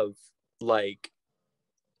kind of a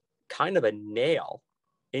nail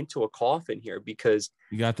into a coffin here because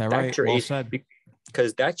you got that right. Well said.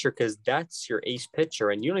 Because that's your ace pitcher,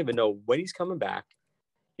 and you don't even know when he's coming back.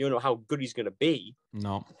 You don't know how good he's going to be.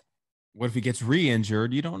 No. What if he gets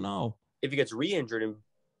re-injured? You don't know. If he gets re-injured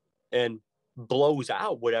and blows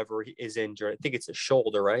out whatever is injured, I think it's a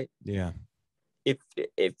shoulder, right? Yeah. If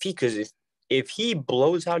he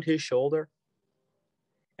blows out his shoulder,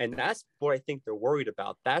 and that's what I think they're worried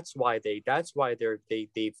about. That's why they've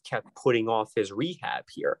kept putting off his rehab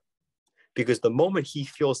here, because the moment he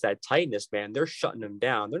feels that tightness, man, they're shutting him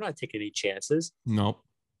down. They're not taking any chances. Nope.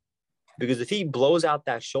 Because if he blows out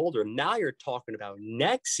that shoulder, now you're talking about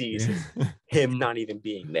next season, him not even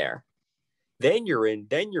being there. Then you're in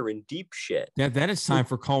deep shit. Yeah, that is time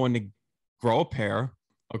for Cohen to grow a pair.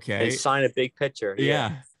 Okay. And sign a big pitcher.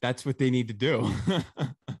 Yeah, that's what they need to do.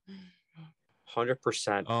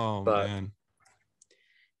 100%. Oh, man.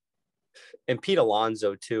 And Pete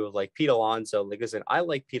Alonso, too. Listen, I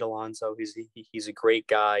like Pete Alonso. He's a great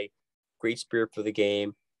guy, great spirit for the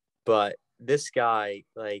game. But this guy,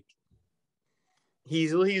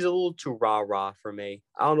 he's a little too rah-rah for me.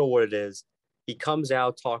 I don't know what it is. He comes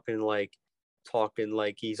out talking like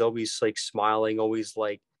he's always smiling, always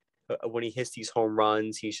when he hits these home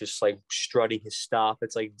runs, he's just strutting his stuff.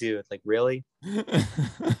 It's like, dude, really?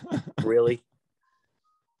 Really?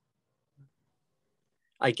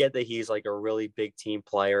 I get that he's a really big team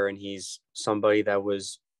player and he's somebody that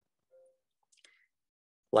was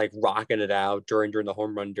rocking it out during the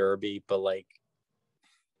home run derby, but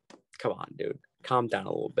come on, dude. Calm down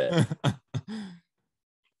a little bit.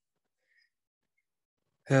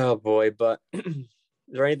 Oh boy, but is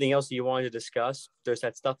there anything else you wanted to discuss? There's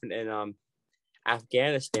that stuff in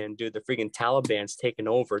Afghanistan, dude. The freaking Taliban's taken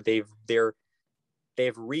over. They've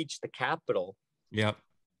reached the capital. Yep.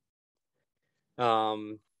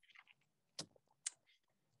 I've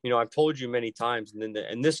told you many times,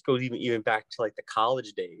 and this goes even back to the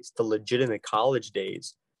college days, the legitimate college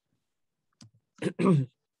days.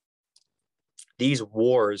 These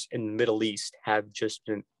wars in the Middle East have just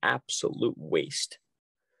been absolute waste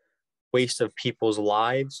of people's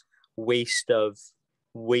lives, waste of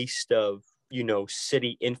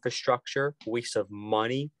city infrastructure, waste of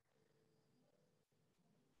money.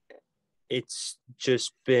 It's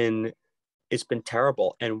been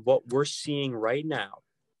terrible. And what we're seeing right now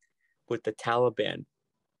with the Taliban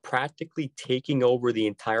practically taking over the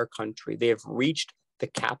entire country, they have reached the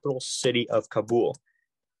capital city of Kabul.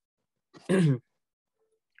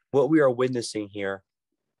 What we are witnessing here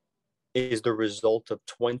is the result of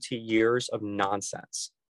 20 years of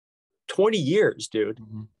nonsense. 20 years, dude.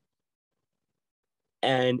 Mm-hmm.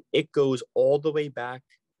 And it goes all the way back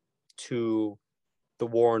to the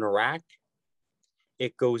war in Iraq.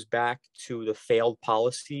 It goes back to the failed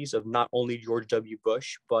policies of not only George W.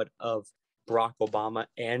 Bush, but of Barack Obama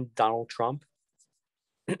and Donald Trump.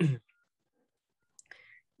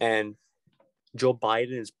 And Joe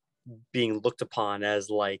Biden is being looked upon as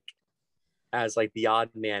the odd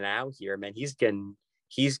man out here, man. He's getting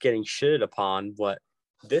shitted upon. What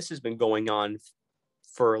this has been going on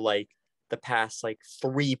for the past like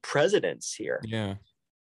 3 presidents here. Yeah.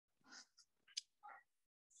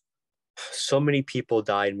 So many people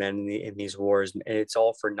died, man, in these wars, and it's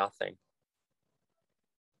all for nothing.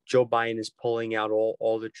 Joe Biden is pulling out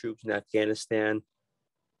all the troops in Afghanistan,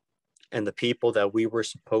 and the people that we were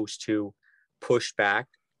supposed to push back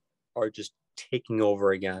are just taking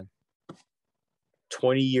over again.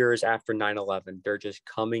 20 years after 9/11, they're just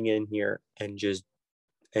coming in here and just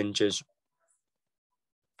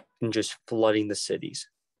flooding the cities.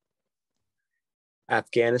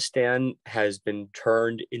 Afghanistan has been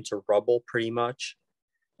turned into rubble pretty much.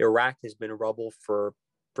 Iraq has been rubble for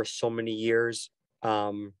so many years.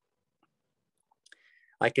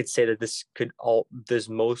 I could say that this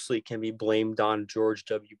mostly can be blamed on George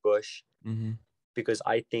W. Bush, because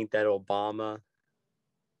I think that Obama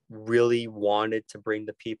really wanted to bring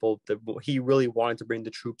he really wanted to bring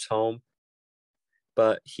the troops home,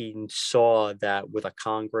 but he saw that with a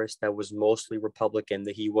Congress that was mostly Republican,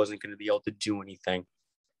 that he wasn't going to be able to do anything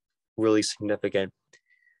really significant.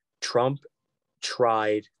 Trump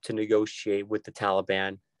tried to negotiate with the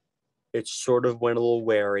Taliban. It sort of went a little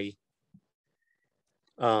wary.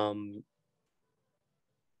 And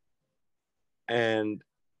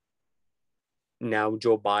now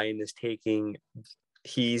Joe Biden is taking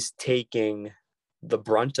the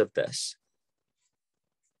brunt of this,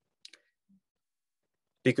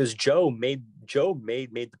 because Joe made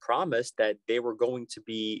the promise that they were going to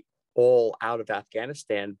be all out of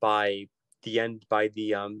Afghanistan by the end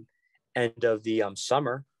of the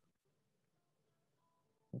summer.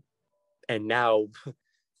 And now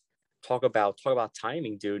talk about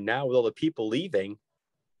timing, dude. Now with all the people leaving,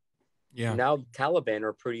 now the Taliban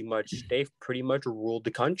they've pretty much ruled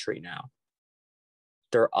the country now.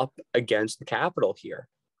 They're up against the capital here.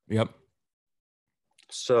 Yep.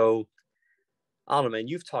 So I don't know, man.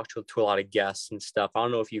 You've talked to a lot of guests and stuff. I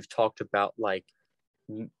don't know if you've talked about like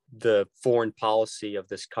the foreign policy of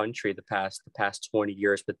this country the past 20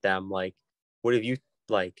 years with them. Like, what have you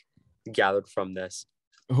like gathered from this?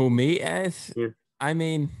 Who, me? I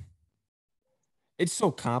mean, it's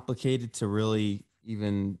so complicated to really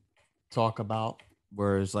even talk about.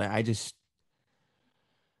 Whereas, like, I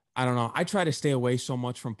don't know. I try to stay away so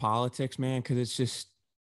much from politics, man, because it's just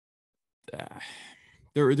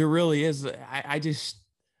there really is. I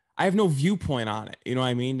have no viewpoint on it. You know what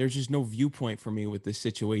I mean? There's just no viewpoint for me with this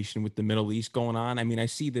situation with the Middle East going on. I mean, I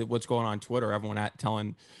see that what's going on Twitter, everyone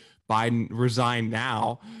telling Biden resign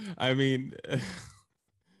now. I mean,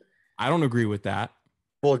 I don't agree with that.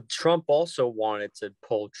 Well, Trump also wanted to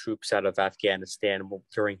pull troops out of Afghanistan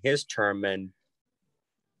during his term, and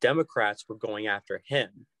Democrats were going after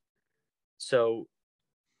him. So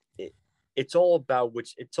it's all about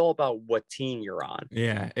what team you're on.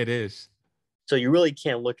 Yeah, it is. So you really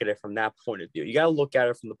can't look at it from that point of view. You got to look at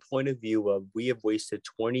it from the point of view of, we have wasted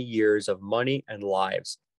 20 years of money and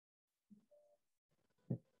lives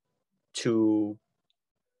to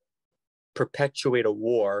perpetuate a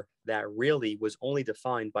war that really was only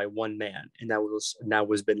defined by one man, and that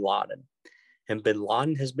was Bin Laden. And Bin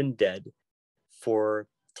Laden has been dead for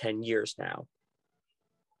 10 years now.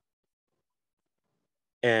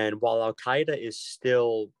 And while Al Qaeda is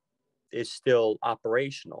still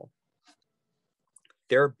operational,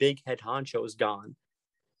 their big head honcho is gone.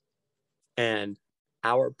 And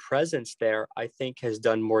our presence there, I think, has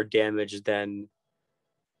done more damage than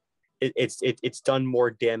it's done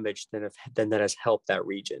more damage than that has helped that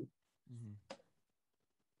region. Mm-hmm.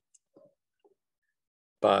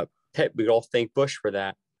 But hey, we all thank Bush for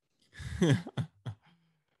that.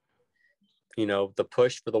 You know, the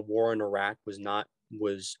push for the war in Iraq was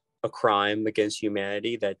a crime against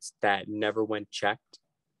humanity that never went checked.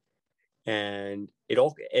 And it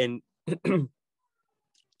all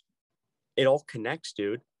connects,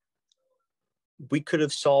 dude. We could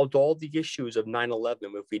have solved all the issues of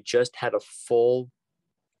 9/11 if we just had a full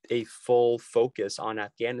focus on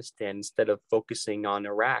Afghanistan instead of focusing on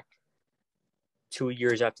Iraq 2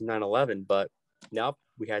 years after 9/11. But no,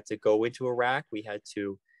 we had to go into Iraq. We had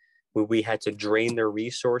to drain their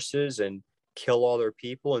resources and kill all their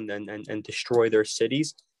people and destroy their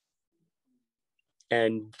cities.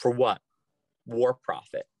 And for what? War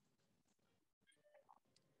profit.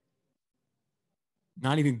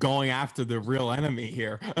 Not even going after the real enemy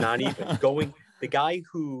here. Not even going. The guy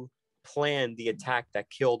who planned the attack that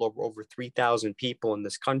killed over 3,000 people in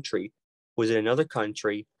this country was in another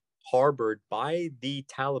country, harbored by the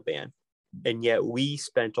Taliban. And yet we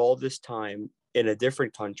spent all this time in a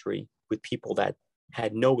different country with people that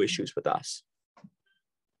had no issues with us.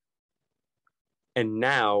 And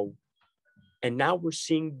now we're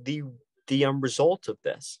seeing the result of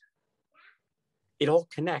this. It all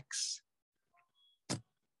connects.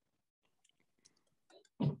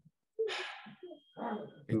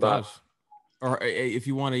 It But does. Or if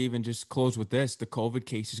you want to even just close with this, the COVID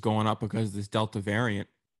case is going up because of this Delta variant.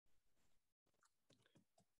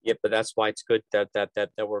 yeah, but that's why it's good that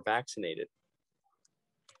we're vaccinated.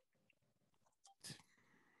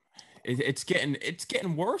 It's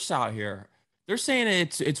getting worse out here. They're saying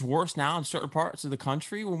it's worse now in certain parts of the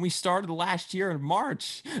country when we started last year in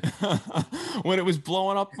March, when it was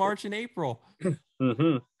blowing up March and April.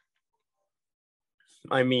 Mm-hmm.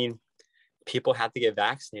 I mean, people have to get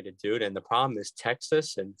vaccinated, dude. And the problem is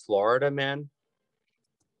Texas and Florida, man.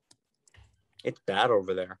 It's bad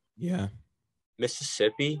over there. Yeah.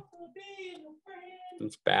 Mississippi,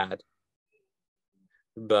 it's bad.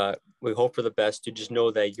 But we hope for the best. To just know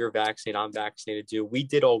that you're vaccinated, I'm vaccinated, dude. We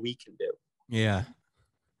did all we can do. Yeah.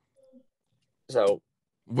 So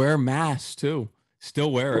wear masks too.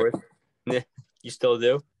 Still wear it. Yeah, you still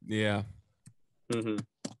do? Yeah. Mm-hmm.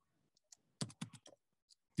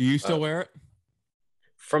 Do you still wear it?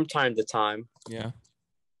 From time to time. Yeah.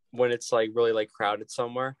 When it's like really like crowded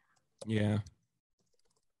somewhere. Yeah.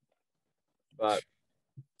 But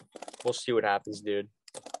we'll see what happens, dude.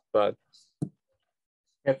 But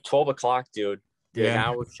at 12 o'clock, dude. Did an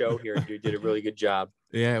hour show here, dude. Did a really good job.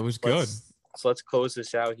 Yeah, it was good. So let's close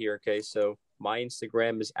this out here, okay? So my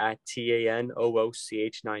Instagram is at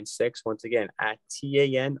TANOOCH96. Once again, at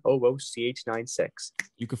TANOOCH96.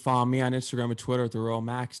 You can follow me on Instagram and Twitter at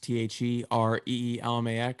TheRealMax,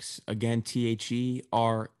 TheReelMax. Again,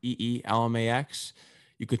 TheReelMax.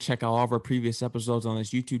 You could check out all of our previous episodes on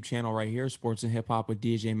this YouTube channel right here, Sports and Hip Hop with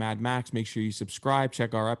DJ Mad Max. Make sure you subscribe.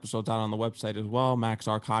 Check our episodes out on the website as well,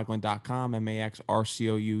 maxrcoughlin.com,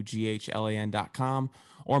 maxrcoughlin.com,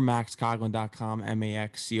 or maxcoughlin.com,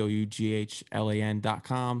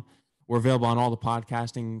 maxcoughlin.com. We're available on all the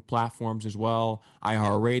podcasting platforms as well,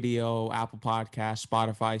 iHeartRadio, Apple Podcasts,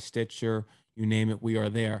 Spotify, Stitcher, you name it, we are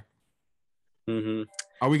there. Mm-hmm.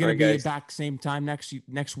 Are we going to be back same time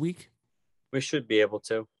next week? We should be able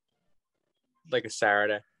to. Like a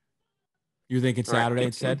Saturday. You're thinking Saturday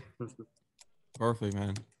instead? Perfect,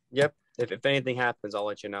 man. Yep. If anything happens, I'll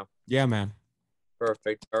let you know. Yeah, man.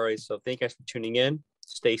 Perfect. All right. So thank you guys for tuning in.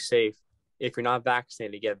 Stay safe. If you're not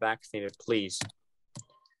vaccinated, get vaccinated, please.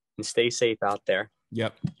 And stay safe out there.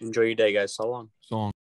 Yep. Enjoy your day, guys. So long. So long.